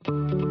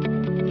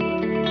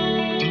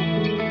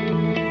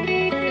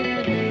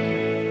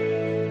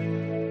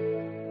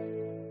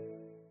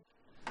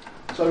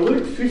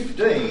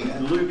15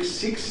 and Luke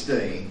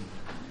 16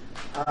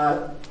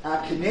 are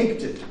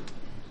connected.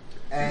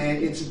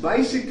 And it's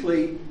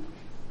basically,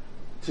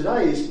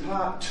 today is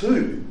part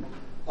 2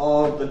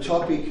 of the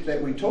topic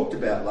that we talked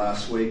about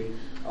last week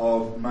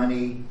of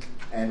money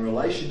and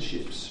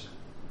relationships.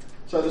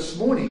 So this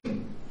morning,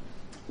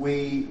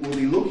 we will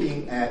be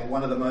looking at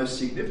one of the most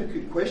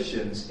significant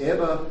questions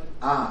ever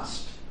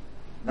asked,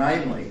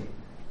 namely,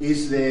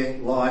 is there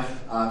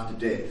life after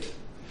death?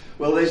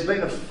 Well, there's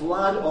been a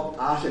flood of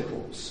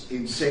articles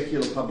in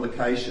secular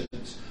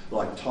publications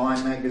like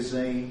Time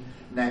magazine,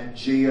 Nat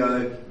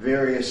Geo,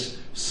 various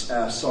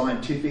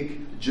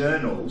scientific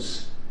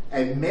journals,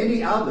 and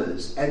many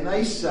others, and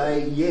they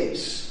say,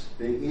 yes,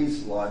 there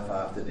is life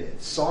after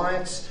death.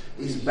 Science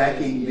is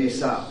backing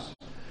this up.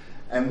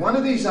 And one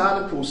of these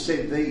articles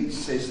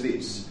says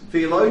this,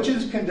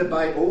 theologians can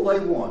debate all they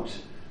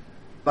want,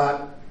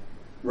 but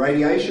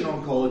radiation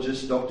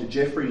oncologist Dr.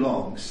 Jeffrey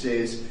Long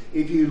says,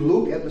 if you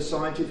look at the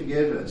scientific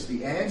evidence,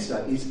 the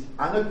answer is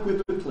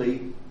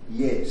unequivocally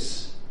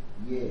yes.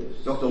 Yes.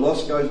 Dr.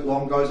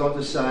 Long goes on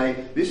to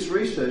say, this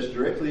research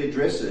directly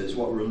addresses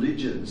what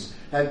religions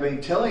have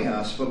been telling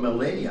us for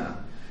millennia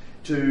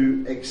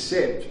to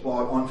accept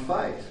on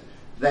faith,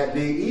 that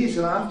there is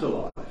an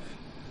afterlife,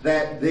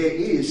 that there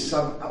is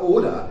some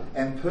order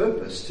and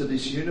purpose to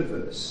this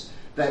universe,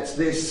 that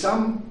there's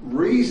some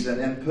reason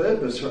and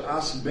purpose for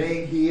us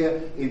being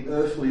here in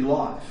earthly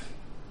life.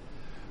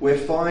 We're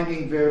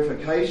finding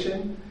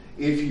verification,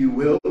 if you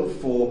will,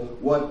 for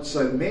what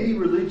so many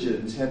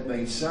religions have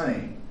been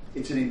saying.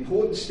 It's an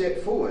important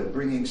step forward,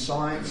 bringing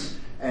science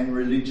and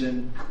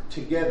religion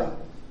together.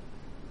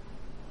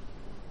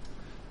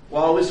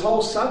 While this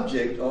whole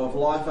subject of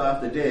life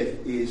after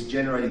death is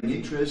generating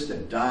interest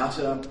and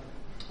data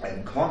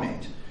and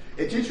comment,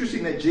 it's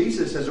interesting that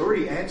Jesus has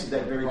already answered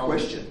that very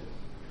question.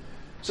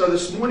 So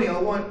this morning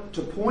I want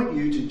to point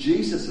you to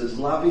Jesus'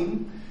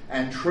 loving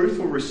and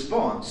truthful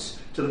response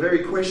to the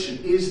very question,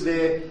 is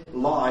there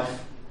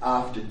life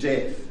after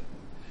death?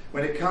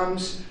 When it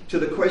comes to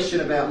the question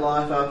about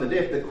life after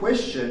death, the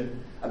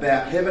question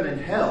about heaven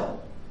and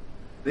hell,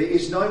 there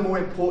is no more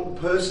important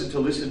person to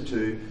listen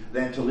to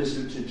than to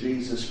listen to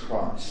Jesus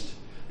Christ.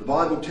 The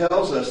Bible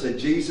tells us that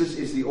Jesus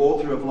is the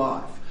author of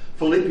life.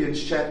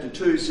 Philippians chapter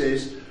 2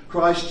 says,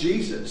 Christ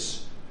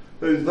Jesus,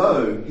 who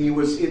though he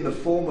was in the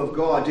form of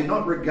God, did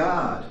not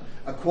regard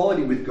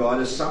equality with God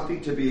as something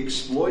to be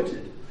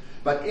exploited,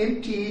 but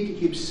emptied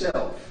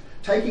himself,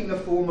 taking the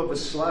form of a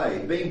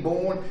slave, being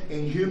born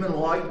in human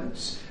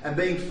likeness, and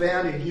being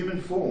found in human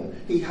form,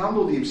 he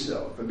humbled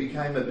himself and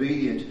became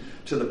obedient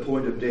to the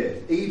point of death,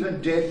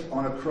 even death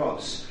on a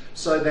cross,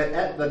 so that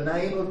at the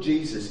name of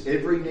Jesus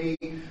every knee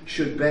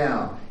should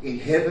bow in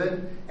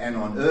heaven and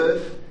on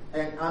earth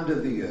and under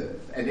the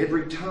earth, and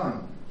every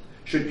tongue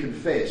should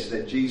confess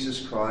that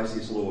Jesus Christ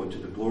is Lord, to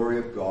the glory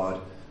of God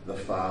the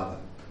Father.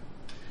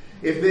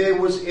 If there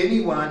was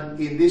anyone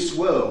in this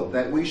world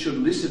that we should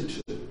listen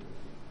to,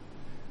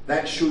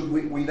 that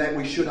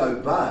we should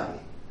obey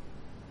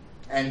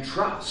and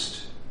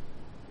trust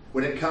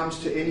when it comes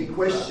to any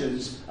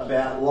questions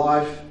about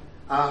life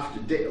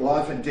and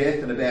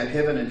death, and about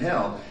heaven and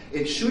hell,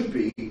 it should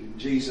be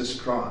Jesus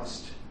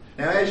Christ.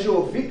 Now, as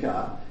your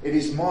vicar, it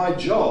is my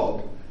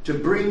job to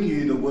bring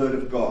you the Word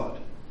of God,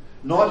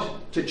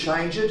 not to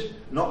change it,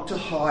 not to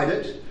hide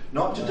it,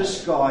 not to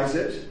disguise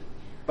it,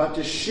 but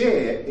to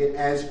share it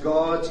as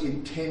God's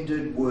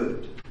intended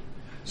Word.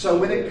 So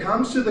when it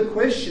comes to the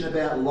question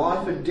about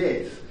life and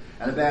death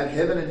and about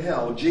heaven and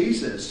hell,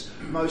 Jesus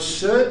most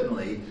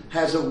certainly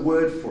has a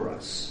word for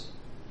us.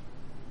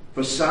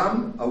 For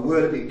some, a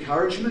word of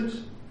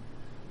encouragement.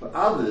 For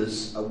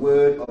others, a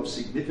word of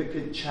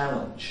significant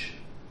challenge.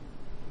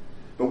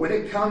 But what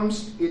is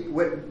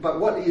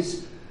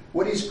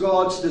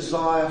God's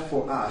desire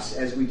for us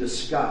as we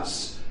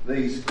discuss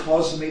these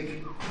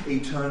cosmic,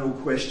 eternal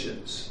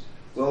questions?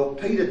 Well,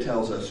 Peter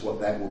tells us what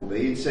that will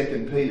be in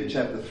 2 Peter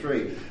chapter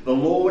 3. The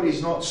Lord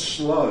is not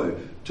slow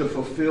to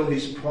fulfill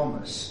his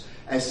promise,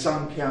 as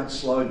some count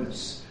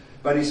slowness,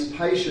 but is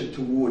patient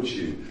towards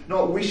you,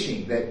 not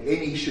wishing that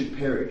any should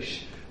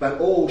perish,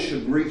 but all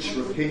should reach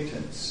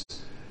repentance.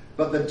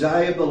 But the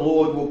day of the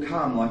Lord will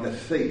come like a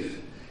thief,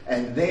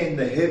 and then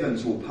the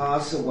heavens will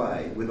pass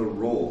away with a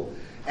roar,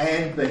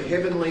 and the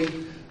heavenly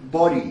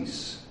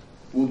bodies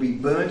will be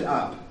burnt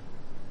up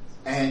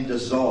and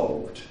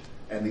dissolved,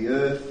 and the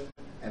earth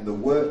and the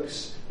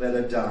works that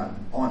are done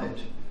on it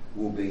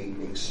will be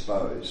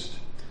exposed.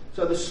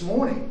 So this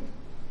morning,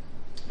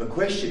 the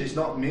question is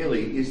not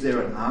merely, is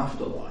there an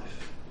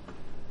afterlife?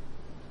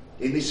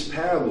 In this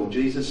parable,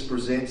 Jesus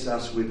presents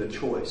us with a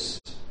choice.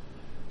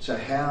 So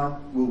how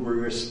will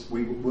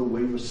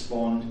we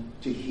respond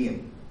to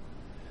him?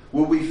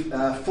 Will we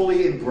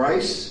fully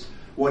embrace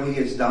what he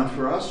has done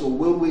for us, or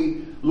will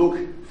we look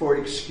for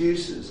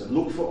excuses and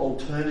look for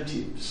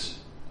alternatives?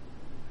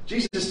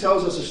 Jesus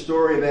tells us a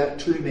story about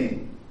two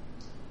men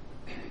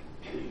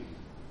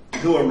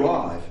who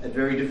arrive at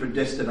very different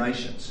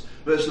destinations.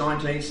 Verse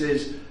 19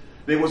 says,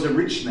 there was a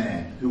rich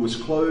man who was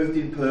clothed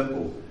in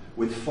purple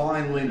with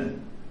fine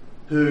linen,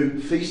 who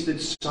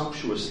feasted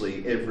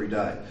sumptuously every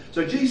day.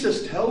 So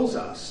Jesus tells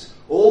us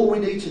all we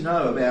need to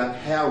know about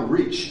how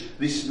rich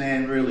this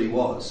man really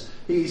was.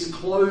 He's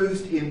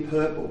clothed in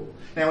purple.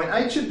 Now, in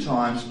ancient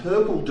times,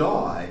 purple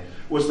dye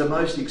was the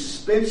most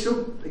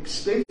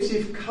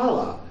expensive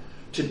colour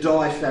to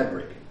dye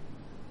fabric.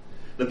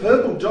 The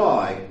purple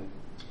dye,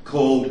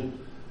 called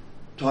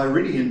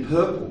Tyridian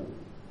purple,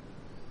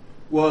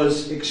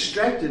 was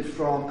extracted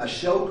from a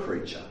shell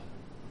creature.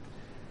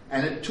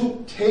 And it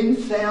took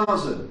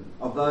 10,000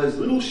 of those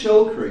little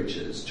shell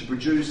creatures to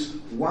produce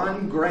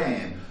 1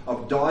 gram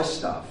of dye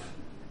stuff.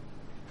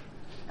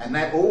 And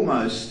that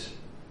almost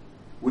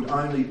would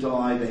only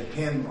dye the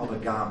hem of a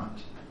garment.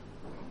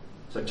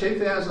 So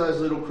 10,000 of those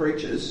little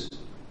creatures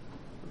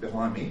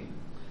behind me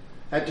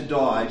had to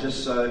die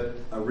just so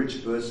a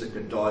rich person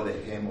could dye the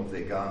hem of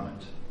their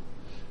garment.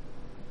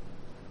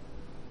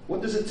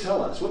 What does it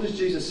tell us? What does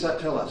Jesus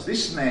tell us?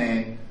 This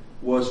man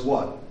was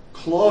what?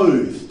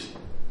 Clothed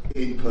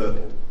in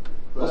purple.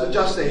 It wasn't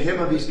just the hem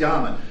of his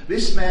garment.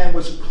 This man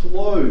was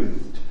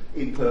clothed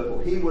in purple.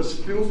 He was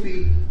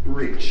filthy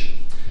rich.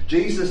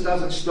 Jesus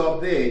doesn't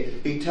stop there.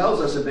 He tells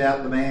us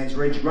about the man's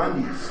Reg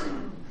Grundies.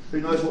 Who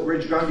knows what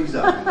Reg Grundies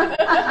are?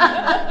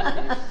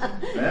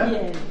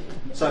 Yeah?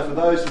 So for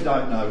those who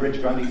don't know, Reg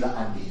Grundies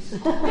are undies.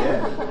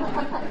 Yeah?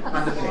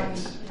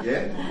 Underpants.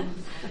 Yeah?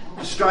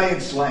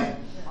 Australian slang.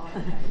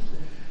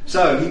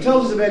 So he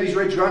tells us about his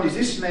Reg Grundies.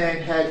 This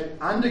man had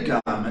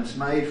undergarments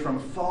made from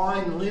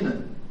fine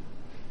linen.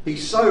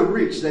 He's so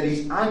rich that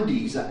his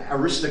undies are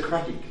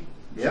aristocratic.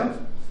 Yeah?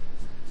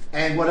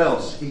 And what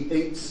else? He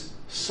eats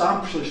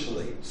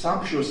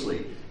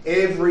sumptuously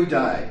every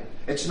day.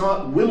 It's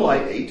not will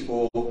I eat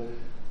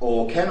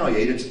or can I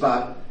eat,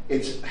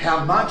 it's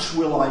how much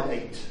will I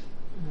eat.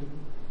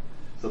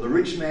 So the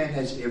rich man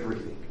has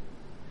everything.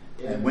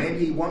 And when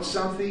he wants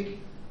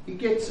something, he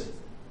gets it.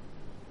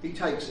 He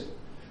takes it.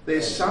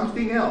 There's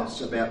something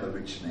else about the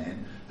rich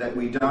man that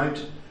we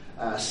don't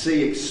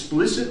see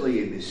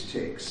explicitly in this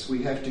text.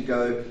 We have to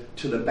go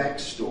to the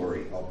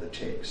backstory of the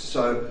text.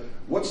 So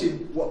what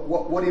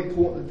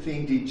important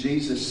thing did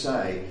Jesus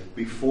say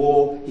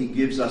before he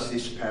gives us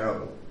this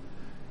parable?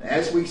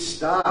 As we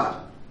start,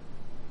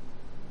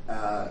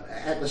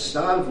 at the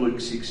start of Luke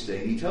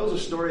 16, he tells a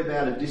story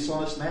about a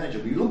dishonest manager.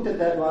 We looked at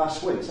that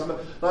last week.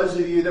 Those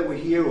of you that were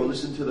here or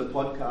listened to the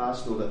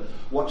podcast or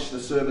watched the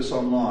service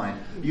online,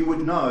 you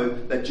would know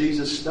that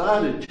Jesus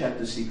started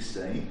chapter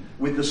 16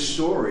 with the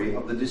story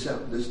of the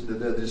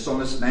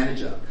dishonest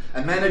manager,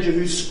 a manager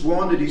who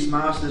squandered his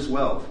master's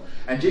wealth.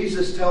 And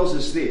Jesus tells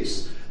us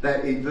this,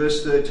 that in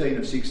verse 13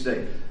 of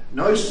 16,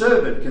 no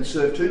servant can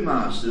serve 2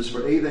 masters,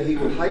 for either he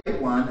will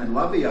hate one and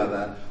love the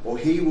other, or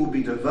he will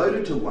be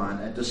devoted to one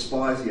and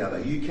despise the other.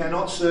 You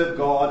cannot serve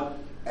God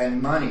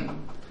and money.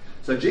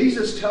 So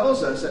Jesus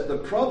tells us that the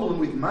problem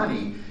with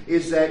money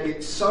is that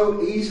it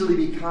so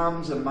easily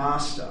becomes a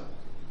master.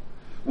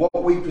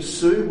 What we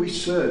pursue, we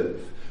serve.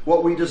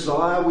 What we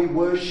desire, we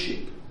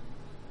worship.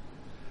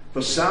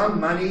 For some,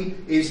 money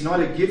is not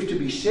a gift to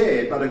be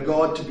shared, but a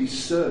God to be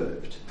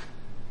served.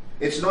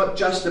 It's not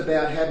just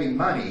about having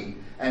money,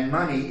 and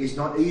money is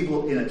not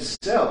evil in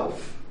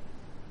itself,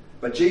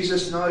 but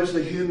Jesus knows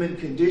the human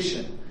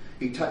condition,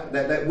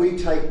 that we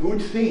take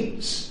good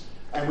things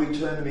and we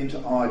turn them into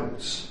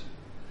idols.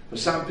 For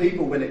some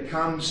people, when it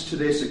comes to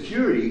their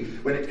security,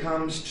 when it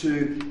comes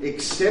to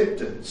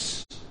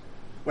acceptance,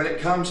 when it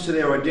comes to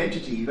their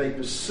identity, they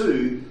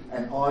pursue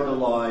and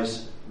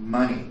idolise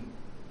money.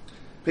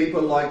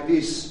 People like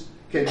this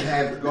can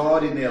have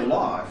God in their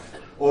life,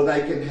 or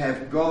they can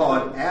have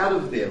God out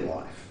of their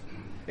life.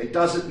 It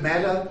doesn't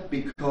matter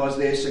because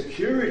their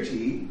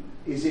security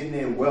is in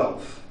their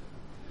wealth.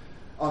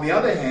 On the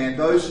other hand,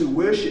 those who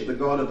worship the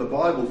God of the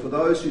Bible, for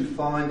those who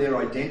find their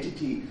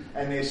identity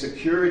and their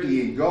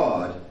security in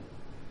God,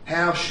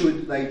 how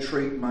should they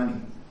treat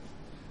money?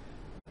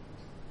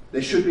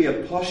 There should be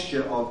a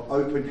posture of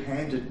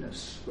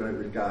open-handedness when it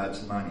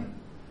regards money.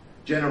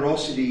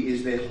 Generosity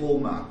is their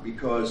hallmark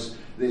because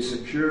their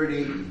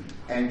security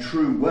and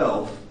true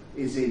wealth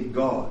is in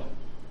God.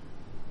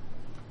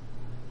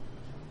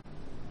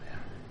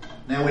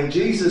 Now, when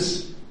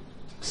Jesus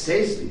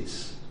says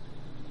this,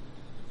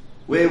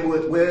 where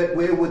would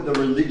the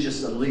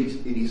religious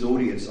elite in his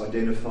audience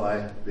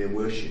identify their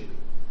worship?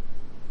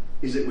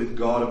 Is it with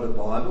God of the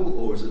Bible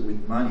or is it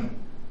with money?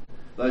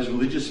 Those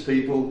religious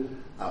people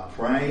are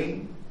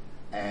praying,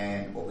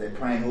 or they're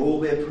praying all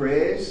their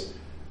prayers.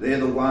 They're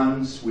the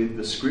ones with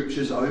the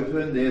scriptures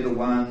open. They're the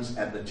ones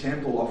at the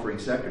temple offering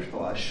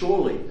sacrifice.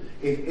 Surely,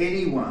 if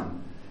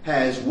anyone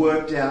has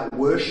worked out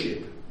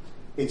worship,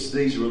 it's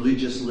these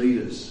religious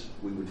leaders,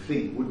 we would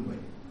think, wouldn't we?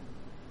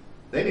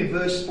 Then in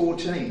verse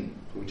 14,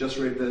 we just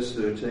read verse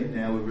 13,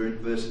 now we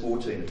read verse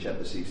 14 of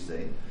chapter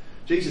 16.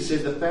 Jesus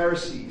says the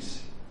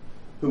Pharisees,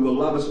 the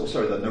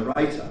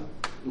narrator,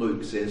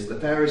 Luke says, the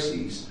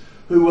Pharisees,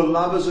 who were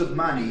lovers of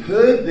money,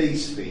 heard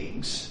these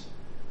things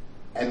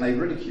and they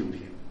ridiculed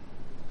him.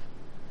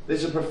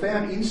 There's a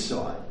profound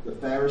insight. The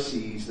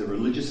Pharisees, the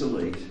religious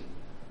elite,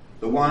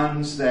 the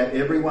ones that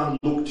everyone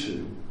looked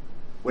to,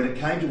 when it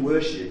came to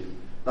worship,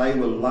 They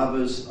were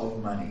lovers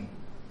of money.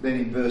 Then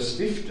in verse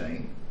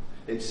 15,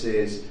 it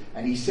says,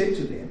 and he said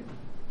to them,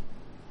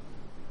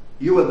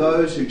 you are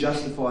those who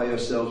justify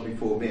yourselves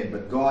before men,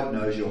 but God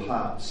knows your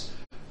hearts.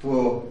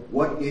 For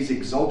what is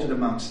exalted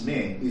amongst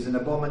men is an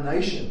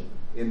abomination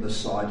in the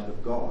sight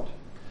of God.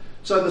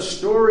 So the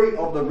story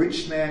of the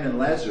rich man and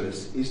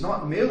Lazarus is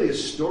not merely a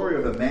story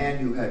of a man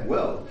who had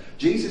wealth.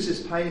 Jesus is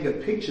painting a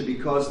picture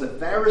because the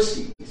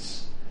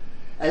Pharisees,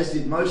 as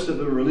did most of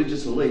the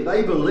religious elite,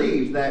 they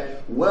believed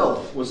that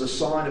wealth was a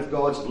sign of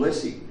God's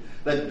blessing,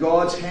 that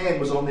God's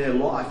hand was on their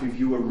life if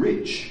you were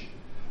rich.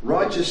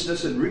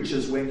 Righteousness and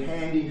riches went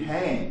hand in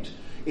hand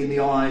in the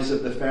eyes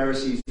of the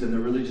Pharisees and the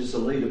religious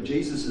elite of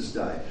Jesus'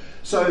 day.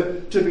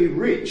 So to be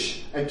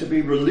rich and to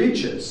be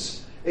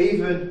religious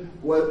even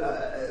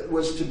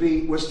was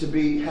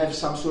to have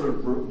some sort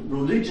of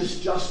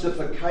religious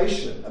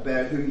justification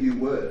about who you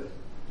were.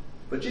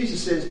 But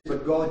Jesus says,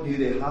 but God knew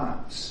their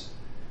hearts.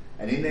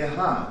 And in their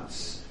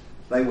hearts,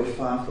 they were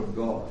far from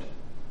God.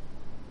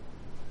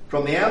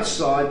 From the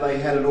outside, they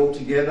had it all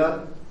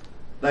together.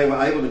 They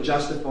were able to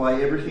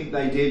justify everything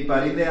they did,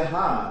 but in their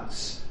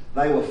hearts,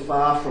 they were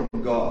far from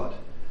God.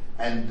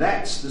 And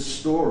that's the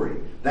story.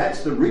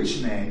 That's the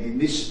rich man in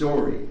this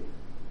story.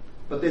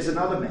 But there's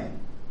another man.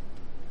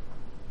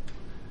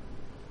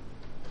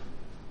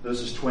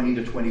 Verses 20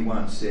 to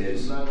 21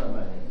 says,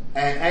 and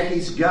at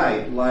his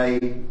gate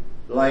laid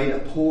a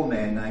poor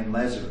man named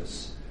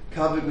Lazarus,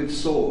 covered with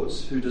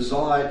sores, who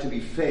desired to be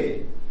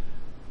fed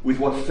with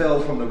what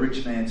fell from the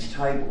rich man's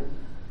table.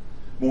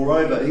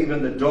 Moreover,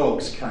 even the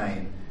dogs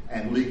came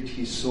and licked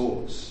his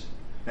sores.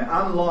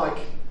 Now, unlike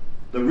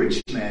the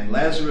rich man,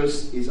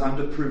 Lazarus is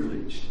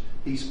underprivileged.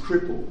 He's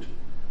crippled.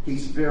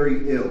 He's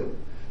very ill.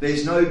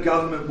 There's no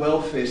government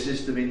welfare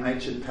system in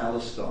ancient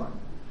Palestine.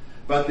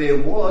 But there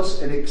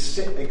was an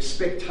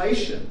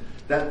expectation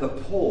that the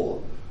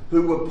poor,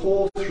 who were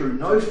poor through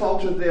no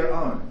fault of their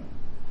own,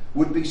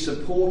 would be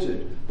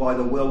supported by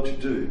the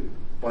well-to-do,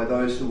 by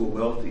those who were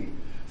wealthy,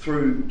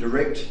 through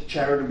direct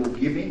charitable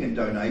giving and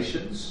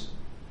donations.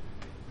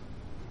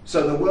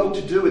 So the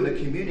well-to-do in the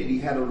community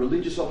had a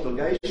religious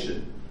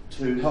obligation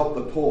to help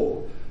the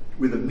poor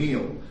with a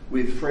meal,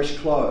 with fresh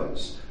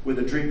clothes, with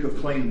a drink of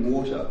clean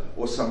water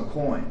or some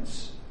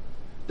coins.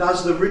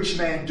 Does the rich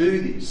man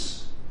do this?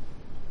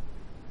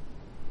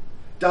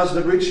 Does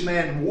the rich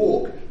man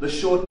walk the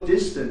short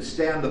distance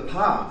down the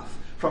path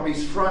from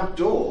his front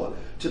door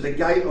to the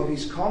gate of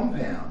his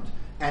compound,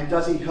 and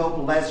does he help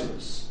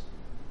Lazarus?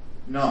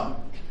 No.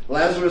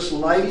 Lazarus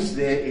lays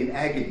there in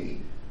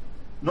agony,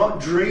 not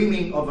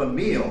dreaming of a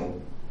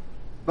meal,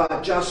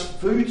 but just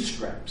food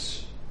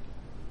scraps.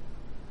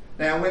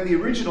 Now, when the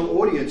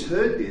original audience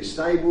heard this,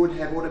 they would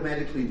have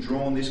automatically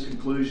drawn this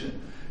conclusion.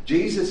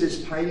 Jesus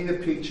is painting a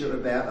picture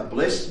about a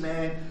blessed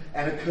man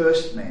and a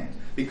cursed man,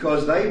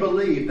 because they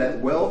believed that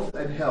wealth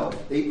and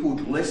health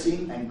equaled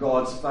blessing and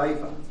God's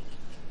favour.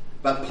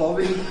 But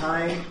poverty,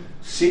 pain,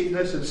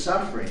 sickness and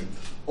suffering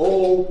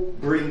all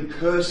bring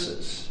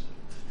curses.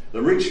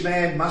 The rich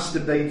man must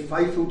have been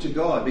faithful to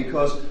God,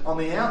 because on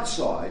the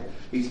outside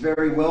he's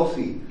very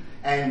wealthy,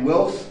 and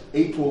wealth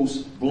equals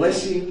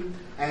blessing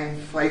and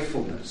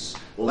faithfulness.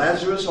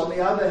 Lazarus, on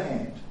the other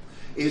hand,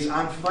 is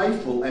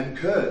unfaithful and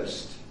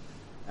cursed.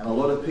 And a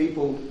lot of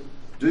people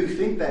do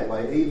think that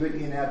way, even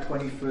in our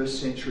 21st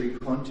century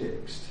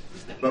context.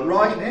 But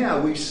right now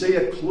we see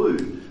a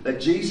clue that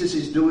Jesus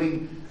is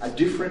doing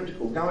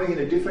going in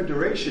a different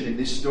direction in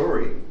this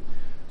story.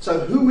 So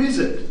who is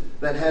it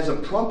that has a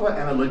proper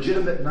and a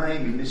legitimate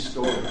name in this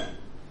story?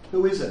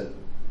 Who is it?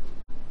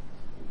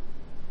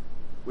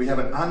 We have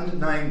an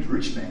unnamed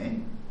rich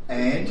man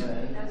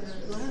and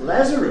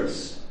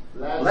Lazarus.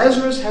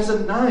 Lazarus has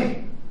a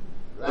name.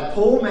 The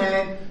poor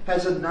man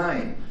has a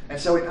name. And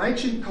so in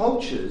ancient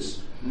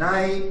cultures,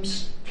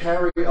 names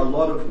carry a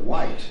lot of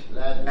weight.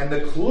 And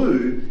the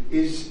clue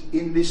is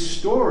in this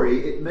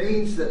story, it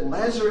means that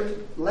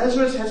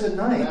Lazarus has a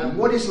name. And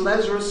what is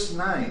Lazarus'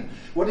 name?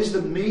 What is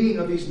the meaning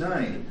of his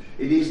name?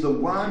 It is the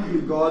one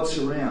who God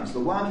surrounds, the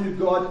one who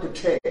God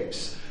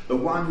protects, the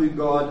one who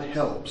God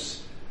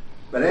helps.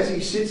 But as he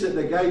sits at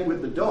the gate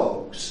with the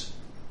dogs,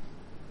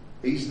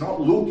 he's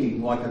not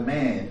looking like a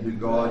man who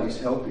God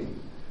is helping.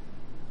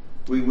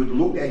 We would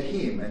look at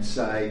him and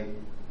say,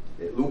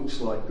 it looks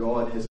like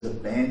God has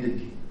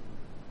abandoned him.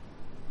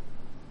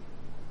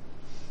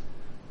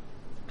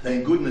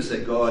 Thank goodness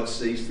that God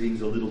sees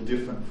things a little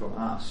different from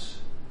us.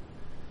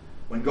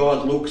 When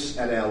God looks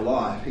at our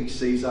life, he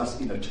sees us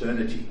in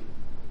eternity.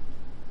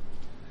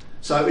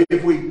 So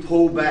if we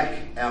pull back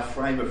our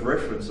frame of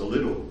reference a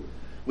little,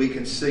 we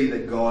can see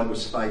that God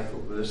was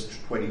faithful. Verse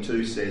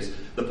 22 says,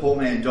 the poor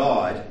man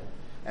died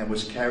and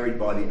was carried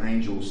by the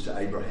angels to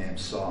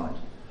Abraham's side.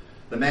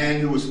 The man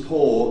who was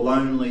poor,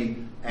 lonely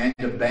and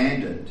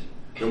abandoned,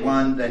 the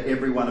one that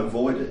everyone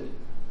avoided,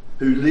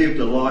 who lived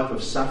a life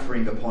of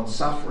suffering upon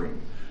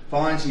suffering,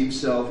 finds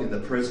himself in the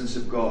presence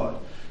of God.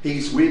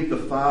 He's with the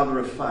father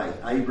of faith,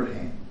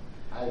 Abraham.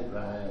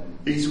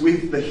 He's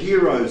with the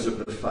heroes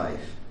of the faith.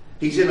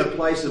 He's in a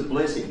place of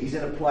blessing. He's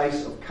in a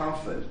place of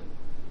comfort.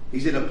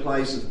 He's in a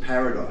place of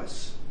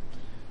paradise.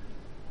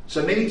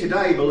 So many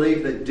today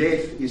believe that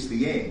death is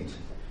the end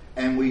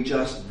and we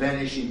just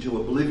vanish into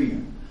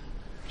oblivion.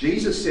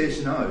 Jesus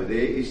says no, there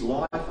is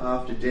life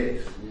after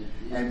death.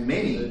 And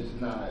many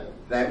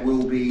that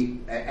will be,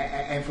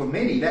 and for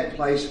many that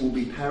place will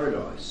be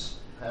paradise.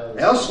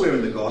 Elsewhere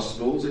in the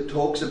Gospels it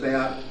talks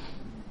about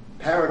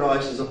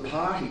paradise as a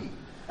party,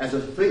 as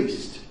a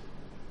feast,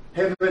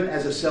 heaven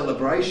as a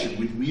celebration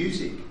with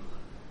music.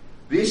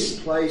 This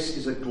place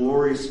is a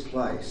glorious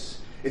place.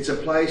 It's a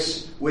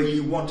place where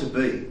you want to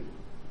be.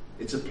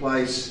 It's a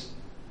place,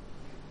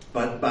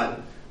 but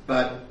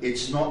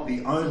it's not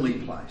the only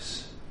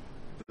place.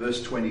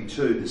 Verse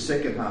 22, the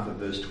second half of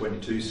verse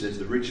 22 says,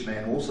 the rich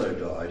man also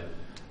died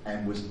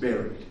and was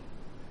buried.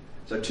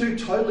 So two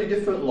totally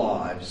different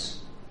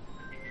lives.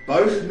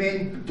 Both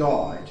men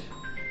died.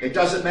 It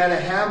doesn't matter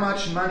how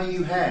much money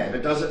you have.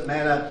 It doesn't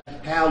matter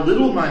how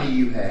little money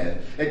you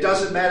have. It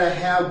doesn't matter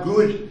how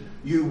good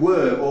you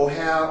were or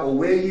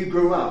where you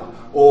grew up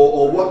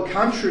or what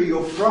country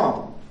you're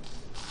from.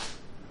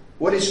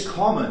 What is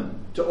common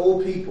to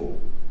all people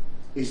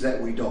is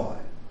that we die.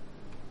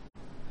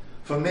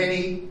 For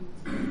many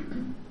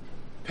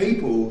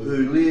people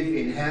who live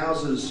in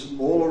houses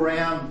all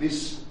around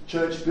this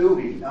church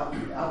building,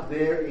 up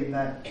there in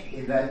that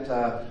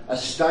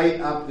estate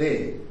up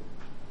there,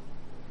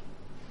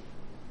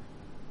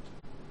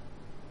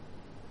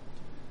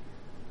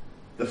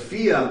 the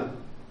fear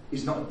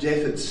is not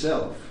death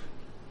itself.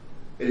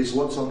 It is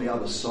what's on the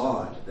other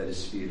side that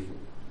is fearful,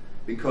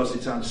 because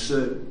it's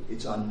uncertain,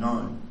 it's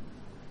unknown.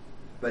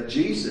 But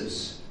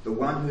Jesus, the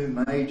one who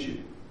made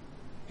you,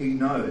 he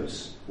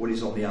knows what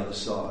is on the other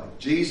side.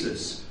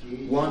 Jesus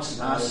wants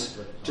us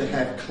to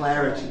have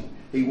clarity.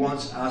 He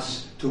wants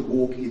us to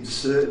walk in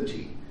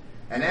certainty.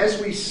 And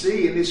as we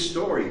see in this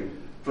story,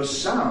 for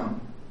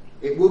some,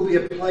 it will be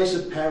a place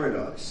of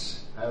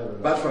paradise.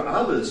 But for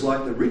others,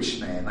 like the rich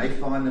man, they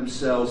find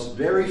themselves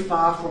very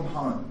far from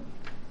home.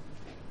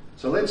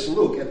 So let's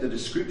look at the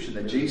description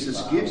that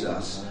Jesus gives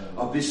us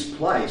of this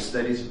place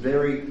that is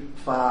very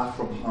far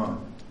from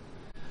home.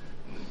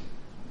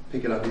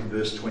 Pick it up in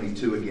verse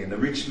 22 again. The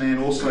rich man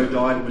also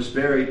died and was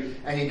buried,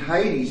 and in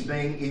Hades,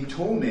 being in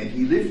torment,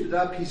 he lifted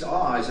up his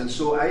eyes and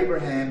saw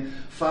Abraham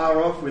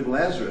far off with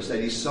Lazarus at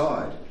his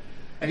side.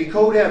 And he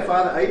called out,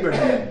 Father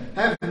Abraham,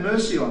 have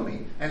mercy on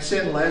me, and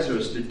send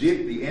Lazarus to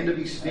dip the end of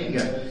his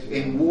finger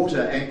in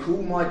water and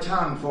cool my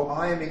tongue, for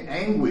I am in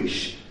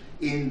anguish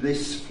in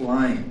this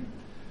flame.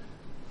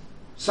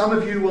 Some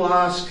of you will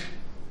ask,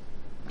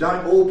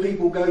 don't all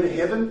people go to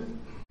heaven?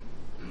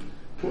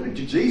 According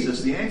to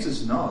Jesus, the answer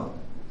is no.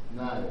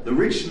 No. The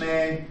rich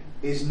man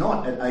is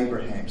not at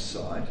Abraham's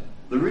side.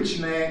 The rich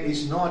man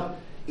is not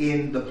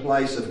in the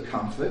place of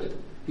comfort.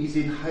 He's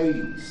in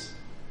Hades,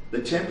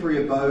 the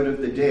temporary abode of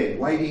the dead,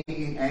 waiting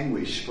in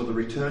anguish for the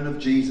return of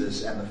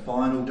Jesus and the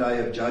final day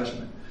of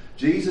judgment.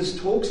 Jesus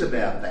talks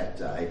about that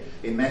day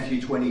in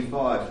Matthew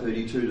 25,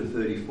 32 to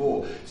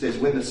 34. It says,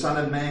 when the Son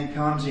of Man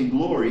comes in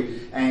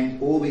glory and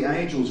all the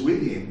angels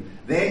with him,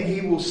 then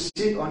he will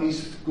sit on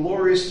his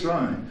glorious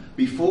throne.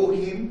 Before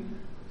him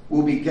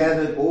will be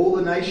gathered all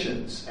the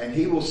nations, and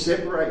he will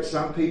separate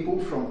some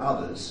people from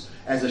others,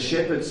 as a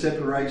shepherd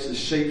separates the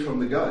sheep from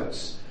the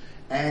goats.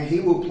 And he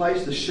will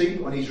place the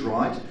sheep on his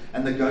right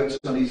and the goats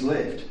on his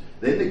left.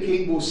 Then the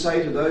king will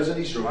say to those on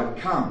his right,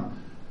 come,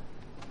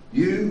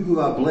 you who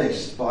are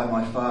blessed by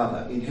my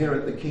Father,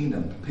 inherit the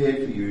kingdom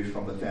prepared for you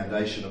from the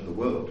foundation of the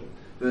world.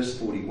 Verse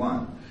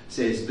 41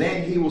 says,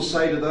 then he will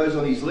say to those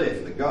on his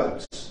left, the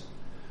goats,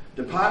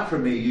 depart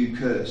from me, you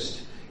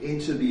cursed,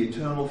 into the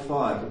eternal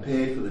fire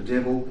prepared for the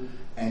devil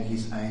and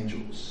his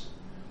angels.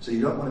 So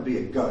you don't want to be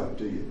a goat,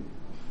 do you?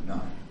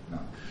 No.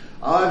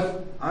 I've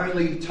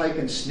only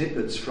taken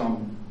snippets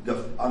from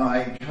and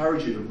I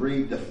encourage you to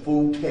read the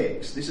full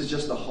text. This is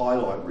just the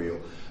highlight reel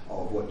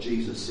of what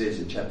Jesus says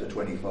in chapter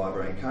 25.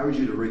 I encourage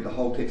you to read the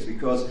whole text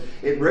because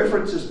it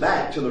references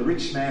back to the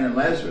rich man and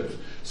Lazarus.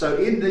 So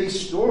in these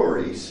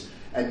stories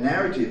and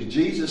narratives,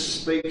 Jesus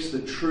speaks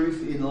the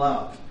truth in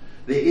love.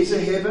 There is a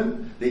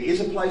heaven, there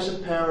is a place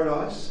of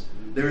paradise,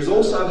 there is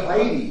also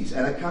Hades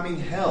and a coming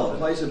hell, a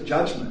place of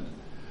judgment.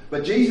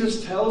 But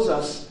Jesus tells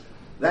us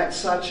that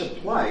such a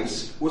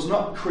place was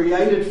not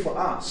created for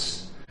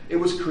us. It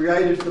was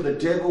created for the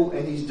devil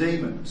and his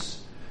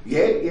demons.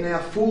 Yet in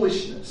our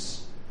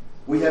foolishness,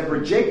 we have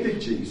rejected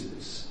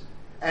Jesus.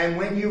 And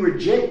when you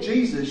reject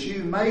Jesus,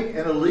 you make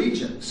an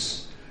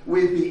allegiance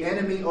with the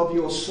enemy of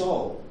your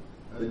soul,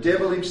 the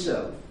devil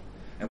himself.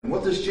 And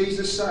what does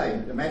Jesus say?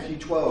 In Matthew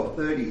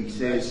 12:30, he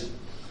says,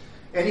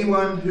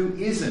 anyone who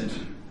isn't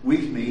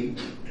with me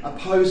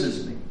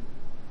opposes me.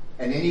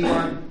 And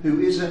anyone who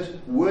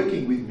isn't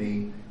working with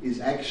me is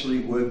actually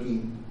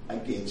working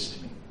against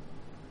me.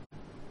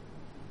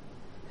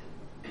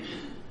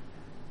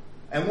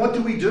 And what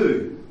do we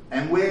do?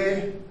 And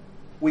where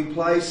we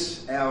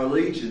place our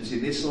allegiance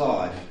in this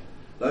life,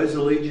 those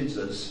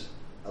allegiances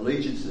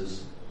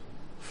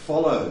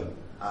follow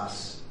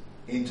us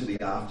into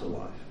the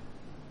afterlife.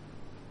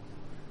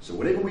 So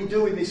whatever we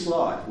do in this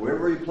life,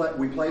 wherever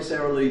we place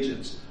our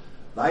allegiance,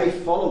 They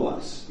follow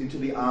us into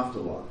the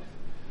afterlife.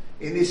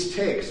 In this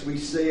text, we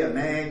see a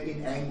man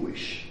in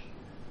anguish.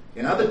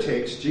 In other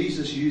texts,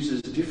 Jesus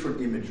uses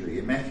different imagery.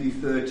 In Matthew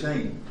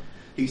 13,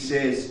 he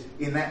says,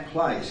 in that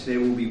place there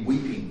will be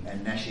weeping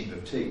and gnashing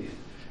of teeth.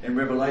 In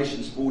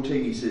Revelations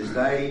 14, he says,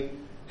 they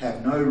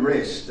have no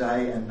rest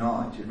day and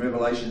night. In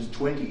Revelations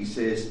 20, he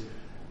says,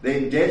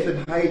 then death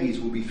and Hades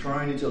will be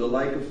thrown into the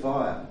lake of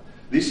fire.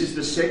 This is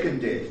the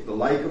second death, the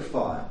lake of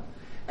fire.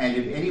 And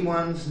if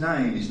anyone's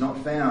name is not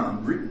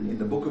found written in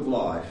the book of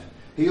life,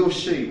 he or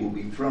she will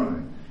be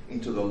thrown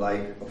into the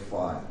lake of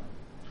fire.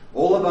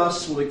 All of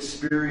us will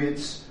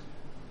experience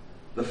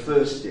the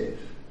first death.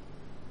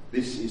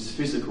 This is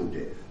physical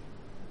death.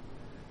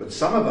 But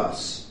some of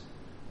us,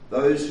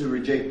 those who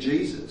reject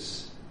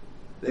Jesus,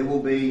 there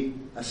will be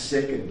a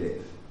second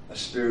death, a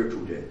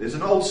spiritual death. There's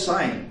an old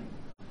saying,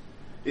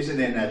 isn't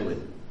there, Natalie?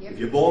 Yep. If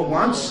you're born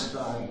once,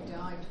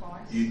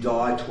 you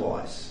die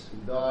twice. You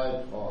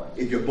die twice.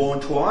 If you're born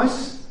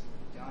twice,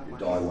 you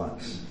die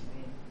once.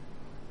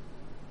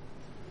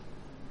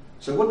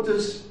 So what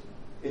does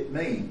it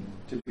mean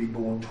to be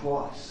born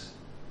twice?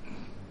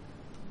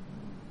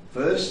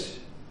 First,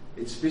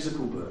 it's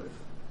physical birth.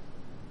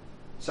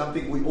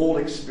 Something we all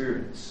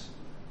experience.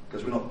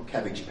 Because we're not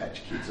Cabbage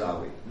Patch Kids,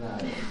 are we? No.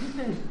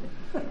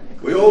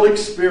 We all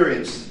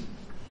experience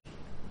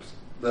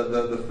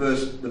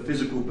the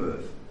physical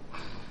birth.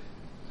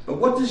 But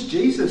what does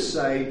Jesus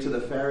say to the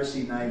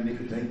Pharisee named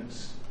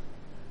Nicodemus?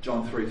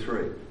 John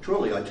 3:3.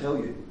 Truly I tell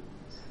you,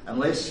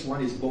 unless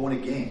one is born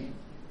again,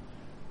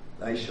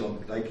 they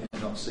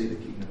cannot see the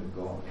kingdom of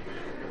God.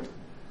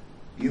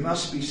 You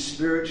must be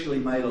spiritually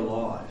made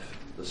alive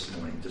this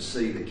morning to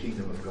see the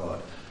kingdom of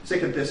God.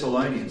 2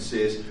 Thessalonians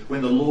says,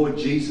 when the Lord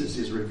Jesus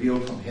is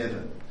revealed from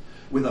heaven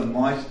with a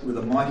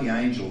mighty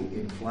angel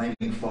in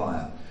flaming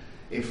fire,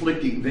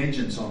 inflicting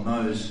vengeance on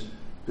those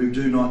who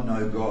do not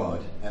know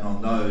God and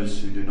on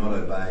those who do not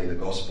obey the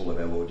gospel of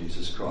our Lord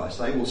Jesus Christ.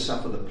 They will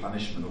suffer the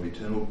punishment of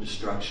eternal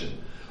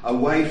destruction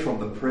away from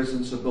the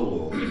presence of the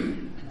Lord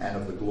and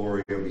of the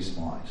glory of his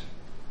might.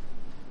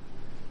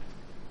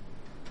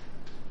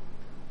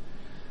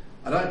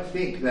 I don't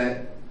think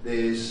that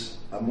there's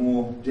a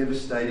more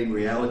devastating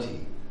reality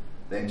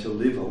than to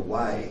live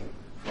away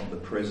from the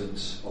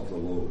presence of the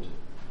Lord.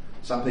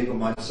 Some people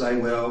might say,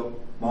 well,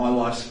 my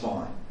life's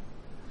fine.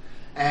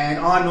 And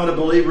I'm not a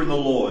believer in the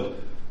Lord.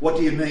 What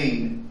do you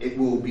mean it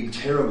will be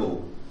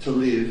terrible to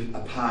live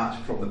apart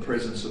from the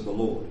presence of the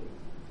Lord?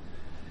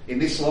 In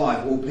this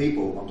life, all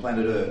people on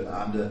planet Earth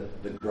are under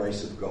the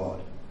grace of God.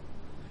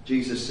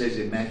 Jesus says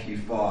in Matthew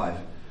 5,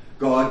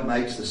 God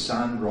makes the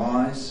sun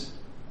rise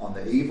on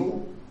the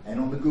evil and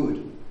on the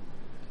good,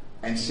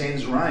 and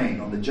sends rain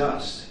on the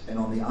just and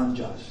on the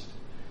unjust.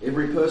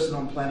 Every person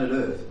on planet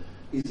Earth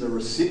is a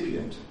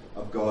recipient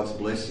of God's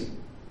blessing.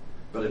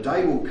 But a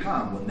day will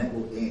come when that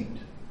will end.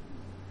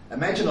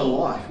 Imagine a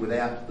life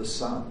without the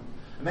sun.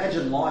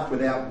 Imagine life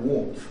without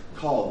warmth,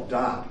 cold,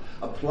 dark,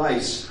 a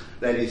place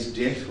that is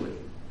deathly.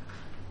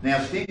 Now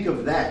think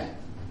of that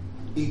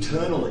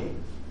eternally,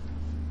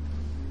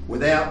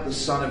 without the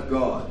Son of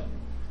God.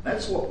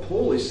 That's what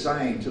Paul is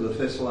saying to the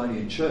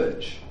Thessalonian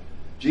church.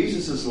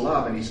 Jesus'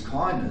 love and his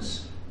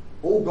kindness,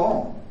 all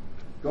gone.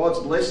 God's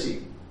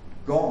blessing,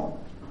 gone.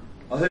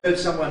 I heard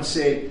someone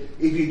said,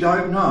 if you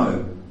don't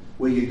know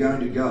where you're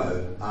going to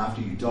go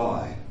after you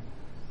die,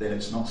 then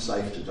it's not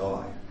safe to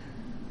die.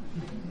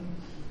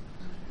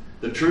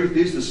 The truth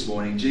is this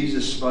morning,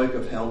 Jesus spoke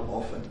of hell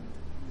often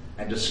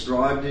and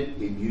described it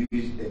in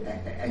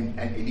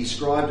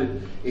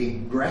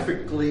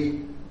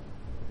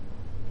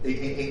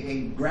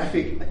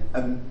graphic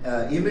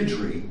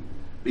imagery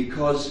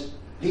because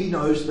he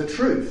knows the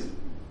truth.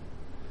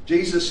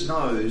 Jesus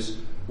knows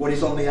what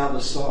is on the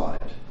other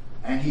side,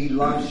 and he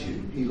loves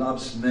you. He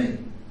loves me,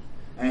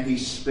 and he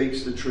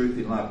speaks the truth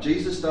in love.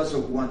 Jesus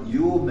doesn't want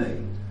you or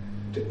me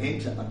to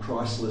enter a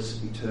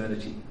Christless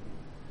eternity.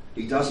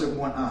 He doesn't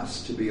want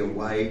us to be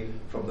away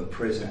from the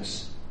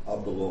presence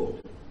of the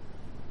Lord.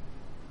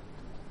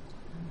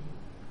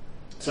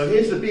 So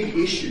here's the big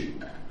issue.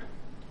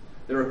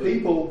 There are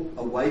people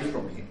away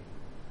from him,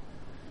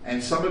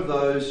 and some of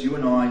those you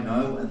and I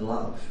know and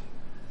love.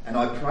 And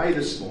I pray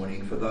this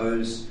morning for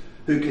those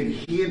who can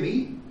hear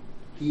me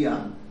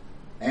here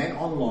and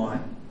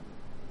online,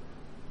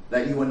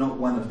 that you are not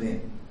one of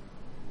them.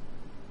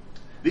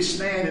 This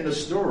man in the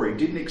story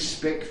didn't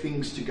expect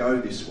things to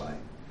go this way.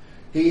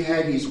 He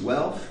had his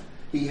wealth,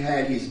 he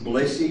had his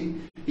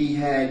blessing, he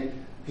had,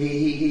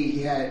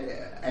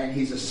 and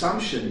his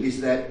assumption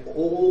is that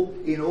all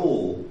in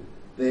all,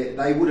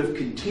 they would have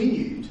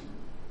continued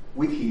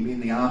with him in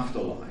the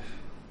afterlife.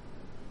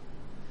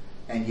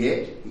 And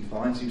yet, he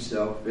finds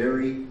himself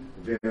very,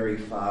 very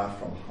far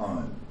from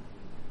home.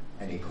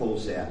 And he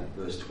calls out in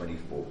verse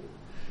 24,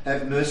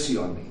 have mercy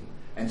on me,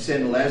 and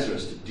send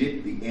Lazarus to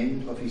dip the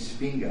end of his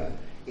finger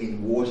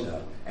in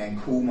water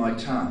and cool my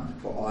tongue,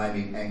 for I am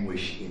in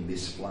anguish in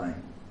this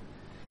flame.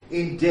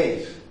 In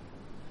death,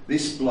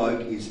 this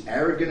bloke is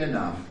arrogant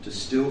enough to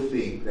still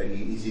think that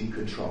he is in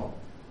control.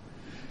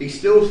 He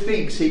still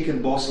thinks he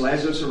can boss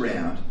Lazarus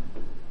around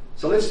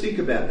So let's think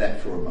about that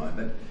for a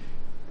moment.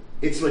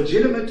 It's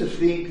legitimate to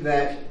think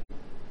that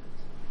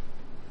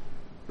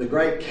the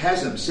great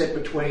chasm set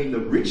between the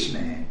rich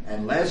man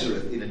and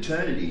Lazarus in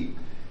eternity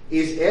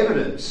is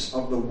evidence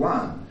of the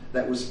one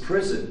that was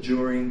present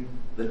during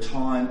the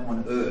time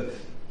on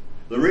earth.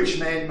 The rich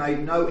man made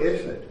no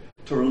effort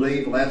to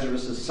relieve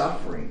Lazarus'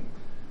 suffering,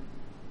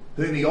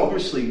 whom he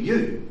obviously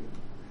knew,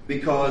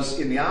 because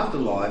in the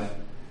afterlife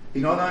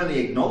he not only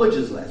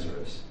acknowledges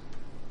Lazarus,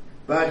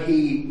 but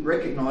he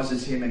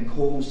recognises him and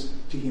calls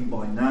to him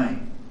by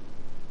name.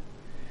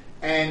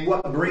 And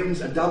what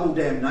brings a double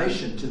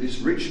damnation to this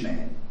rich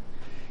man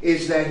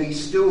is that he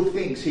still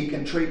thinks he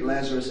can treat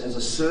Lazarus as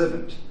a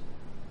servant,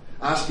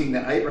 asking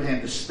that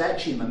Abraham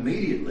dispatch him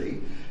immediately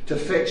to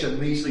fetch a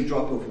measly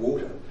drop of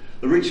water.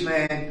 The rich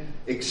man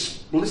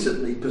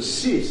explicitly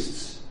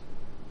persists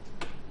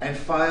and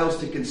fails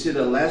to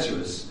consider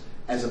Lazarus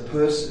as a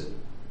person,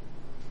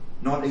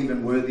 not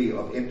even worthy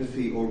of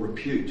empathy or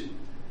repute.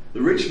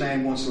 The rich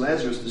man wants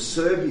Lazarus to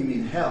serve him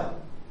in hell,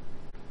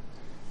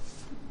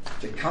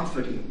 to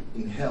comfort him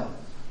in hell.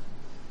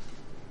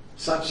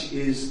 Such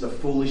is the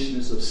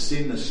foolishness of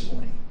sin this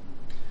morning.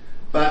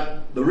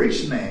 But for the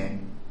rich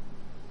man,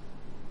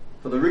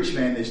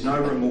 there's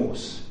no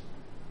remorse.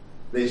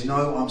 There's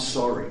no I'm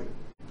sorry.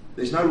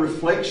 There's no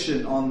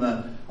reflection on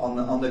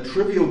the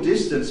trivial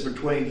distance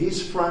between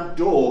his front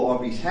door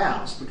of his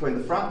house, between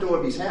the front door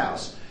of his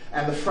house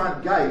and the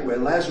front gate where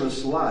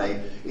Lazarus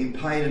lay in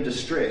pain and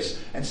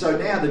distress. And so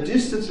now the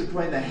distance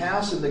between the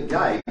house and the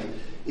gate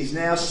is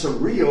now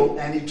surreal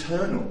and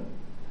eternal,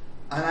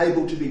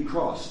 unable to be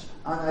crossed,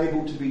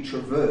 unable to be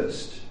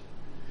traversed.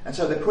 And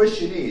so the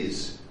question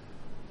is,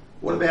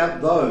 what about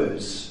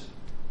those,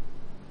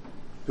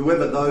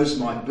 whoever those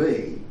might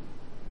be,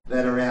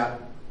 that are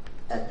out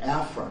at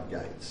our front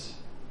gates?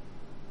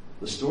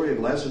 The story of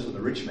Lazarus and the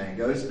rich man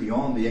goes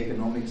beyond the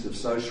economics of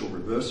social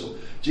reversal.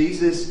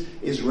 Jesus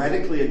is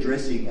radically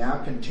addressing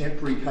our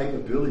contemporary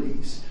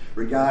capabilities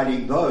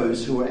regarding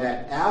those who are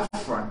at our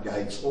front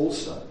gates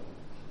also.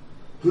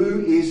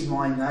 Who is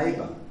my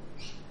neighbour?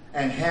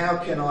 And how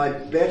can I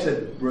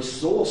better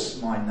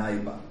resource my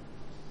neighbour?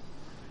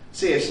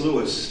 C.S.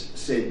 Lewis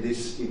said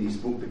this in his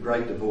book, The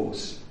Great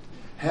Divorce.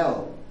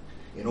 Hell,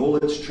 in all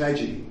its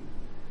tragedy,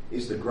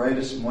 is the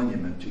greatest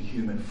monument to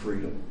human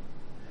freedom.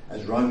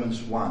 As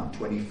Romans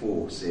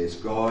 1:24 says,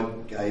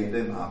 God gave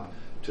them up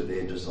to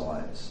their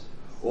desires.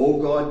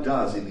 All God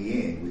does in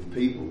the end with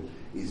people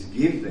is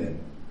give them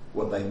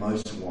what they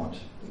most want,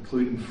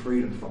 including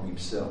freedom from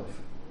himself.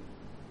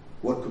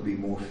 What could be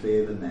more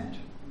fair than that?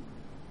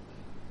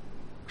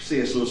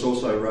 C.S. Lewis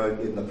also wrote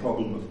in The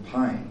Problem of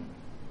Pain,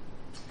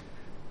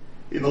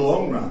 in the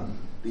long run,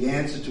 the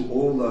answer to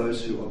all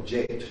those who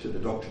object to the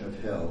doctrine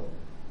of hell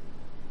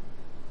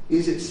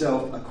is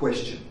itself a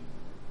question.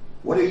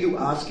 What are you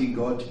asking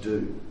God to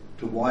do?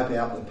 To wipe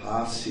out the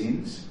past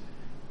sins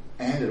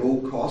and at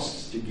all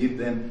costs to give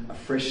them a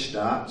fresh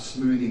start,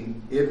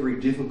 smoothing every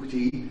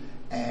difficulty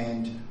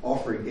and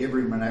offering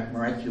every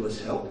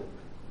miraculous help?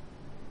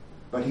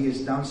 But he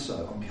has done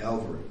so on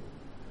Calvary.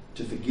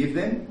 To forgive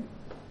them,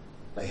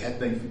 they have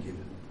been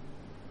forgiven.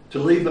 To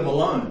leave them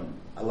alone,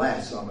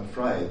 alas, I'm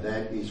afraid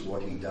that is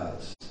what he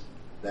does.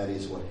 That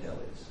is what hell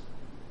is.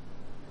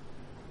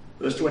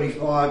 Verse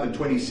 25 and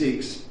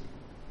 26,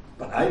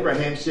 but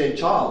Abraham said,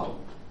 child,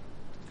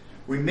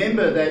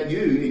 remember that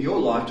you in your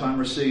lifetime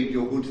received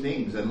your good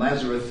things, and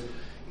Lazarus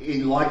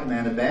in like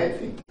manner bad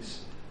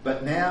things.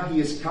 But now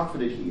he is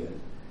comforted here,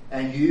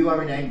 and you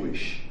are in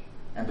anguish.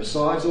 And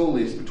besides all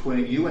this,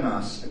 between you and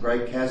us, a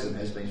great chasm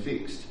has been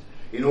fixed,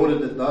 in order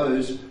that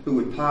those who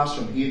would pass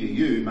from here to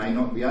you may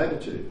not be able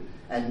to,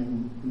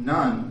 and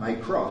none may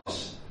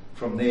cross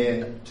from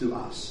there to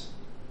us.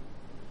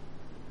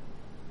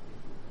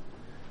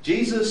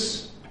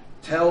 Jesus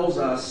tells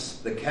us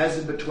the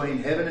chasm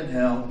between heaven and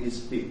hell is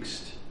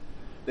fixed.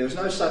 There was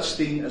no such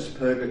thing as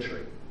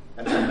purgatory.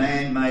 That's a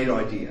man-made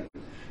idea.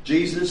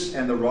 Jesus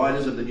and the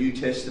writers of the New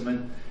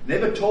Testament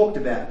never talked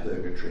about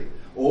purgatory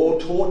or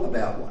taught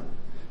about one.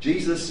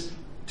 Jesus'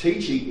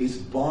 teaching is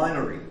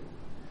binary.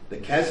 The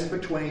chasm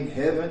between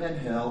heaven and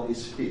hell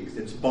is fixed.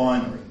 It's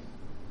binary.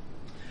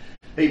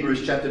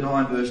 Hebrews chapter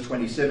 9 verse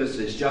 27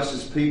 says, just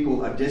as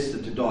people are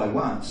destined to die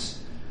once,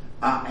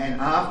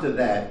 and after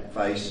that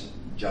face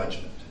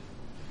judgment.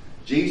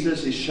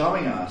 Jesus is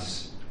showing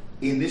us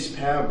in this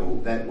parable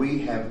that we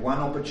have one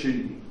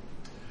opportunity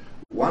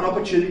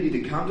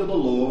to come to the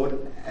Lord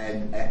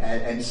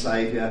and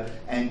Saviour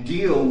and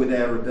deal with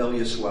our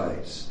rebellious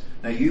ways.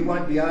 Now, you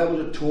won't be able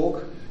to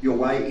talk your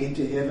way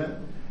into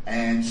heaven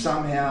and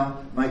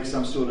somehow make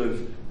some sort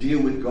of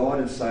deal with God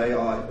and say,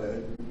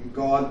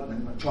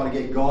 God, try to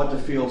get God to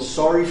feel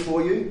sorry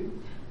for you.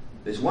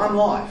 There's one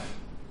life,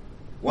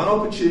 one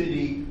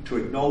opportunity to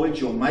acknowledge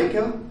your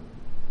Maker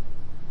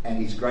and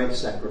his great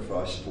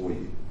sacrifice for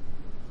you.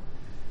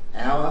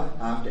 Hour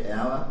after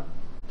hour,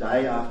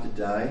 day after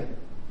day,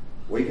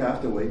 week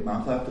after week,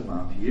 month after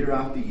month, year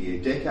after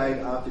year, decade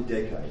after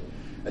decade,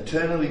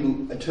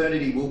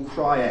 eternity will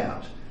cry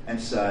out and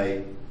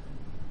say,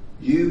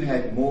 you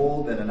had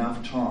more than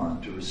enough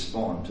time to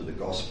respond to the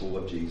gospel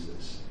of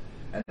Jesus.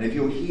 And if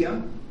you're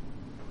here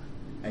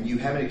and you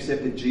haven't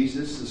accepted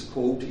Jesus'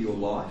 call to your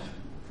life,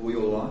 for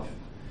your life,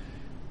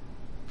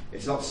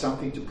 it's not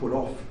something to put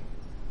off.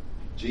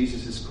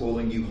 Jesus is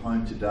calling you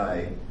home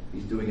today.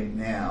 He's doing it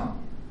now.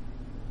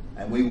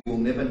 And we will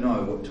never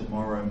know what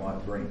tomorrow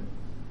might bring.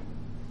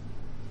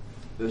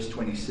 Verse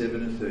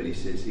 27 and 30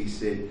 says, he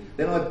said,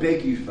 then I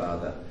beg you,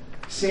 Father,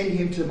 send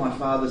him to my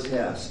father's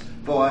house,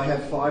 for I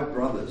have 5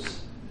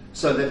 brothers,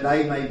 so that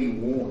they may be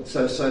warned,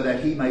 so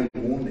that he may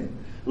warn them,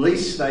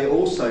 lest they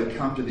also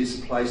come to this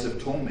place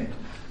of torment.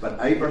 But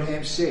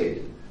Abraham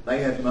said,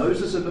 they have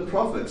Moses and the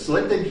prophets,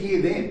 let them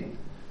hear them.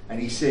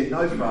 And he said,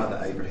 no,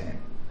 Father Abraham,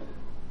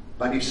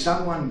 but if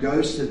someone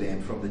goes to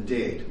them from the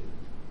dead,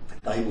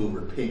 they will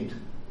repent.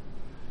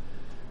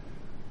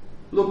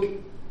 Look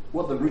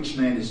what the rich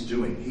man is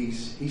doing.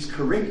 He's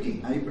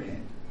correcting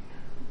Abraham.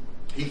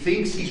 He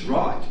thinks he's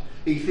right.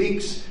 He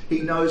thinks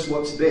he knows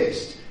what's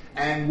best.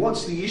 And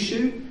what's the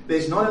issue?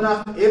 There's not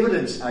enough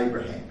evidence,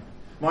 Abraham.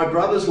 My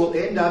brothers will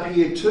end up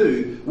here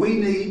too. We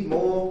need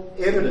more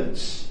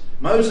evidence.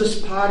 Moses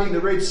parting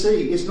the Red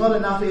Sea is not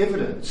enough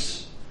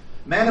evidence.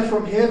 Manna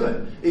from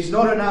heaven is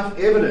not enough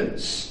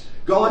evidence.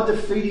 God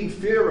defeating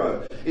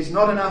Pharaoh is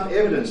not enough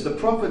evidence. The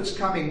prophets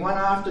coming one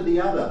after the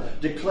other,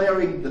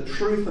 declaring the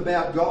truth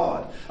about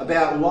God,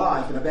 about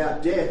life and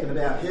about death and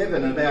about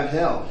heaven and about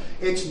hell.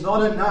 It's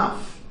not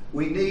enough.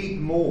 We need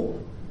more.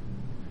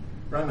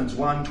 Romans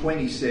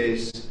 1:20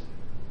 says,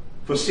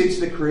 for since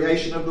the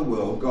creation of the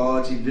world,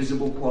 God's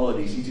invisible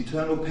qualities, his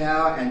eternal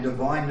power and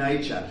divine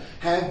nature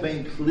have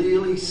been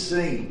clearly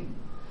seen,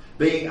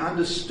 being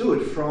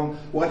understood from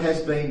what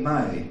has been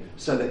made,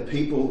 so that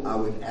people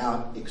are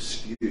without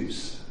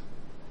excuse.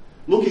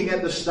 Looking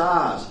at the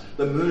stars,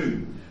 the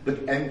moon,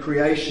 and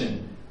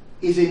creation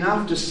is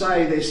enough to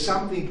say there's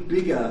something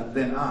bigger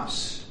than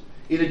us.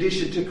 In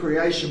addition to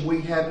creation,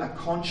 we have a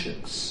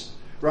conscience.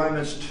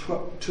 Romans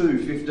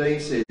 2:15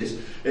 says,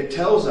 it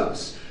tells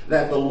us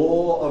that the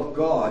law of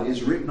God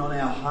is written on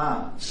our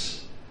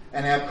hearts,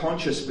 and our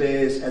conscience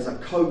bears as a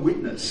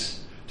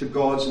co-witness to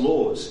God's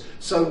laws.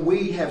 So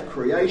we have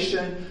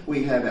creation,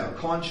 we have our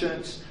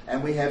conscience,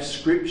 and we have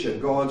Scripture,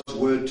 God's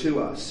word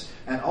to us.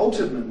 And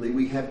ultimately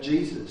we have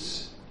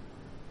Jesus.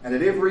 And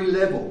at every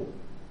level,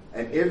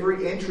 at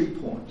every entry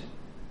point,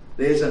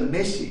 there's a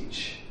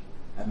message.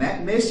 And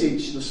that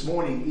message this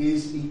morning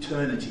is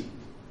eternity.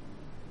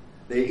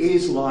 There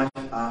is life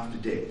after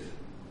death.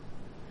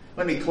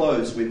 Let me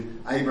close with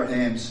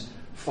Abraham's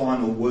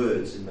final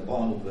words in the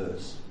Bible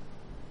verse.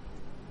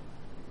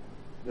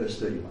 Verse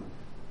 31.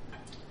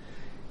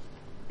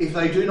 If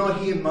they do not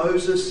hear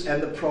Moses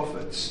and the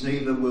prophets,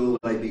 neither will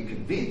they be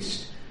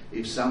convinced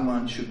if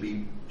someone should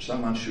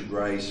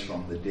raise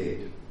from the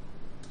dead.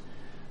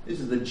 This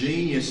is the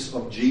genius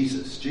of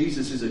Jesus.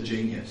 Jesus is a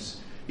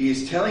genius. He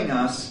is telling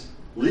us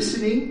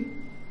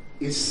listening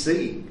is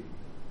seeing.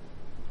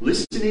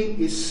 Listening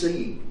is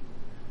seeing.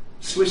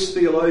 Swiss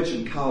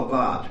theologian Karl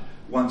Barth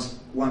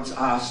once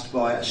asked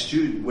by a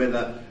student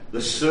whether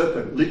the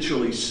serpent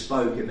literally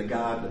spoke in the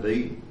Garden of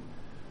Eden.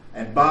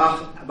 And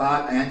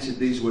Barth answered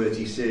these words.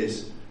 He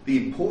says, the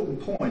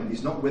important point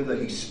is not whether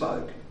he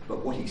spoke,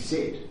 but what he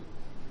said.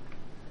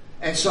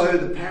 And so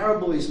the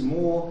parable is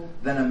more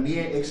than a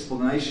mere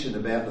explanation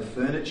about the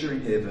furniture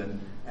in heaven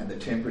and the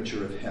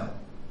temperature of hell.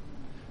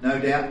 No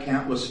doubt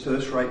countless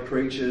first-rate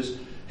preachers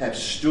have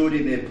stood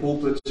in their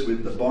pulpits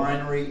with the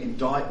binary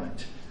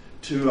indictment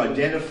to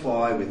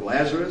identify with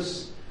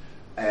Lazarus,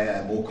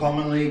 more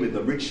commonly with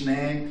the rich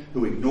man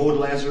who ignored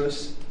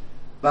Lazarus.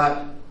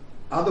 But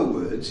in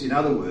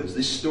other words,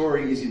 this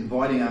story is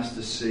inviting us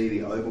to see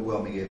the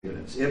overwhelming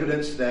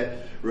evidence that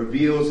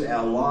reveals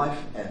our life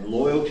and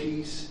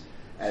loyalties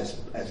as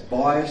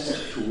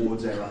biased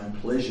towards our own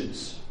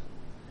pleasures,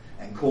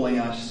 and calling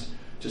us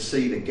to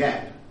see the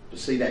gap, to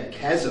see that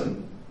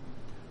chasm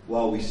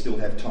while we still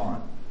have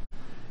time.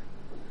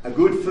 A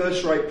good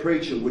first-rate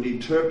preacher would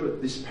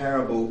interpret this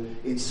parable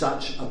in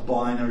such a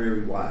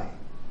binary way.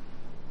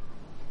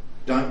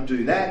 Don't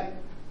do that,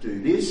 do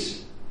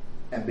this,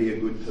 and be a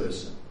good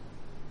person.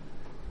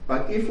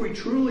 But if we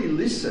truly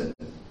listen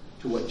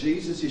to what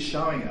Jesus is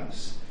showing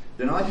us,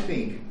 then I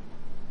think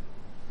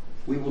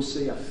we will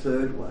see a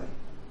third way.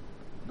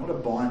 Not a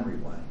binary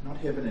way, not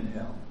heaven and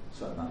hell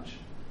so much,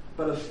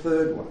 but a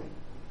third way.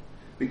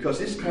 Because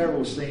this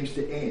parable seems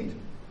to end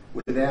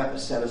without a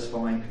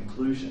satisfying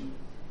conclusion.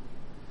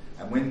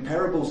 And when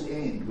parables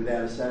end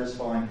without a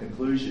satisfying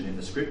conclusion in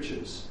the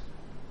Scriptures,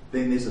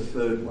 then there's a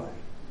third way.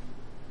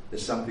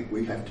 There's something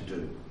we have to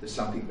do. There's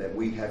something that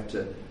we have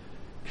to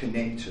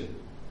connect to.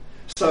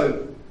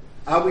 So,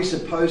 are we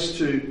supposed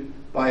to,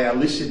 by our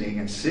listening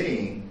and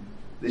seeing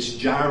this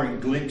jarring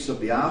glimpse of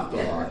the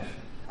afterlife,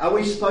 are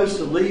we supposed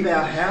to leave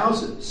our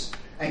houses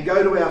and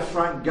go to our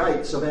front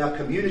gates of our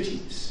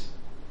communities?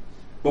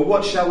 But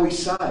what shall we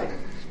say?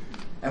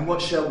 And what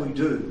shall we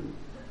do?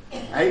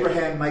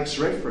 Abraham makes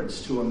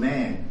reference to a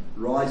man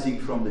rising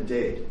from the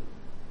dead.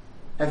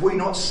 Have we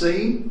not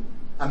seen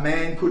a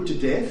man put to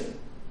death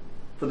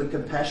for the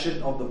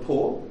compassion of the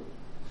poor?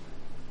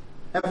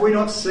 Have we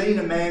not seen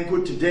a man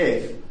put to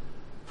death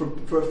for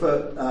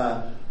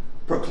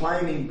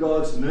proclaiming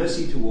God's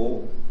mercy to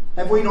all?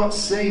 Have we not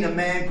seen a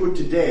man put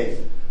to death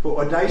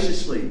for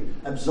audaciously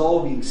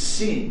absolving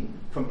sin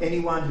from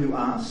anyone who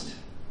asked?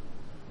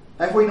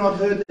 Have we not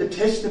heard the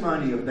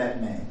testimony of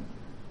that man,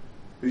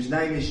 whose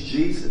name is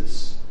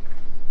Jesus,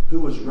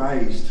 who was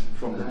raised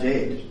from the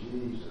dead,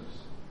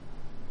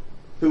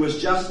 who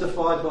was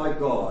justified by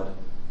God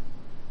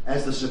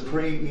as the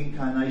supreme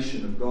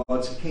incarnation of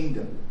God's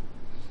kingdom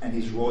and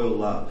his royal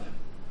love?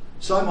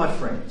 So, my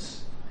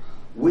friends,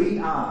 we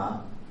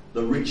are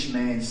the rich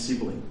man's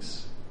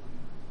siblings.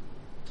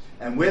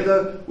 And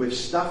whether we've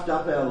stuffed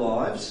up our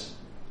lives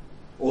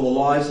or the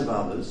lives of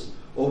others,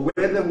 or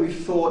whether we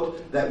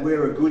thought that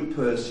we're a good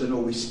person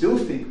or we still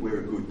think we're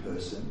a good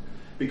person,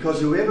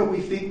 because whoever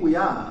we think we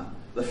are,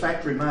 the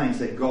fact remains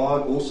that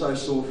God also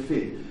saw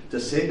fit to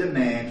send a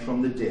man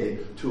from the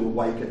dead to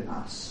awaken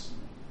us.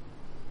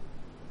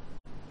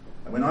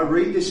 And when I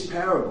read this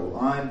parable,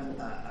 I'm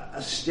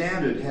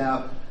astounded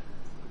how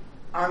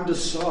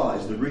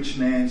undersized the rich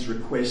man's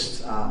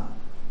requests are.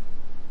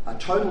 A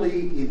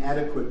totally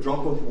inadequate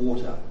drop of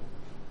water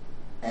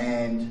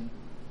and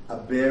a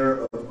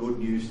bearer of good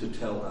news to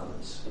tell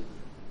others.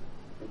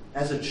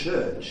 As a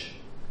church,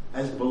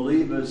 as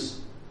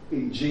believers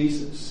in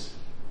Jesus,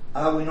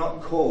 are we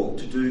not called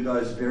to do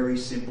those very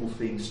simple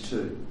things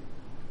too?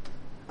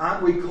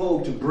 Aren't we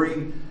called to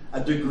bring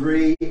a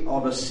degree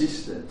of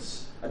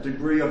assistance, a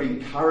degree of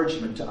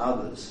encouragement to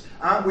others?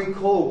 Aren't we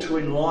called to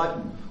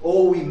enlighten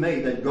all we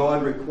meet that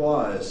God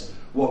requires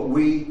what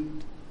we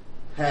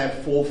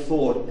have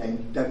forethought,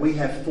 and that we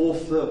have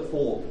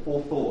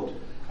forethought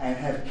and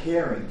have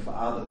caring for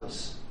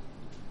others?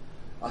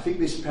 I think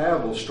this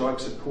parable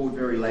strikes a chord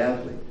very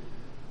loudly,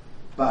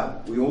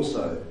 but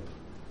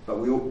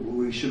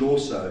we should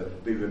also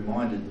be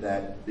reminded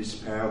that this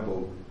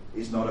parable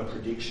is not a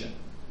prediction.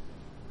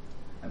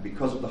 And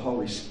because of the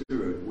Holy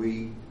Spirit,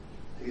 we,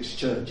 this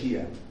church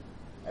here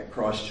at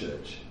Christ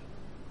Church,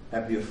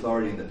 have the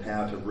authority and the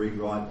power to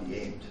rewrite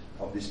the end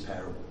of this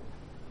parable.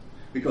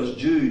 Because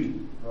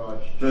Jude,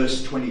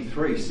 verse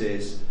 23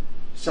 says,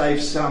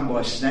 "Save some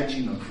by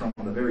snatching them from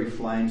the very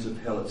flames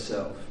of hell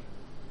itself,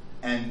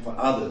 and for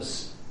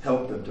others,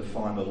 help them to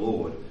find the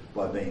Lord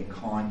by being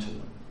kind to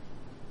them."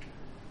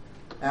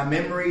 Our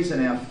memories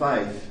and our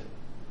faith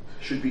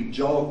should be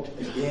jogged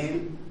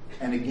again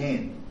and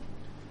again,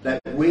 that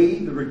we,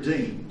 the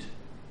redeemed,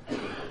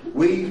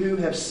 we who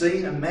have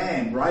seen a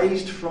man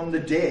raised from the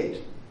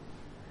dead,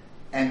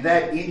 and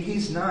that in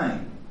his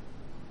name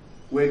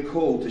we're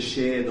called to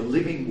share the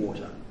living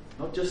water,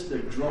 not just the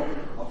drop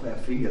off our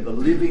finger, the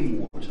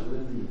living water,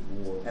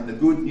 and the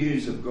good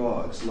news of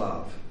God's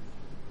love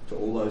to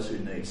all those who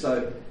need.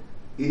 So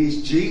it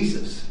is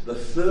Jesus, the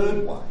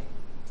third way,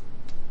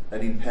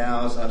 that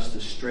empowers us to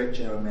stretch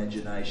our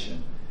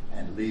imagination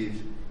and live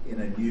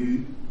in a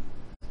new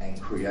and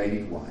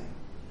creative way.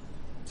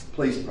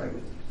 Please pray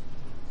with me.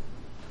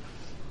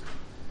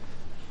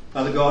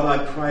 Father God,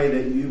 I pray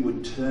that you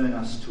would turn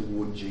us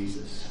toward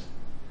Jesus.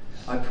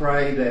 I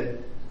pray that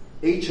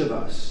each of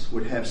us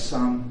would have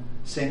some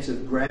sense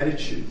of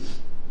gratitude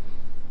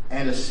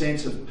and a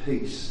sense of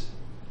peace,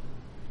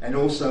 and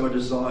also a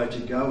desire to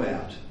go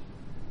out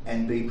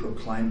and be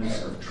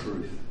proclaimers of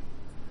truth.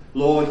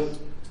 Lord,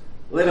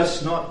 let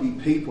us not be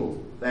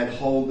people that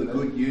hold the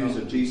good news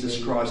of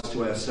Jesus Christ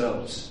to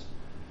ourselves.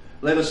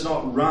 Let us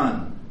not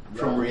run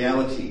from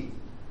reality,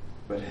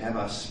 but have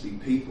us be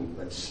people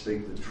that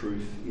speak the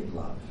truth in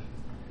love.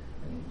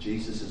 And in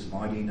Jesus'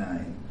 mighty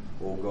name,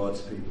 all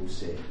God's people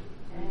said,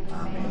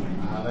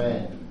 Amen.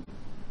 Amen.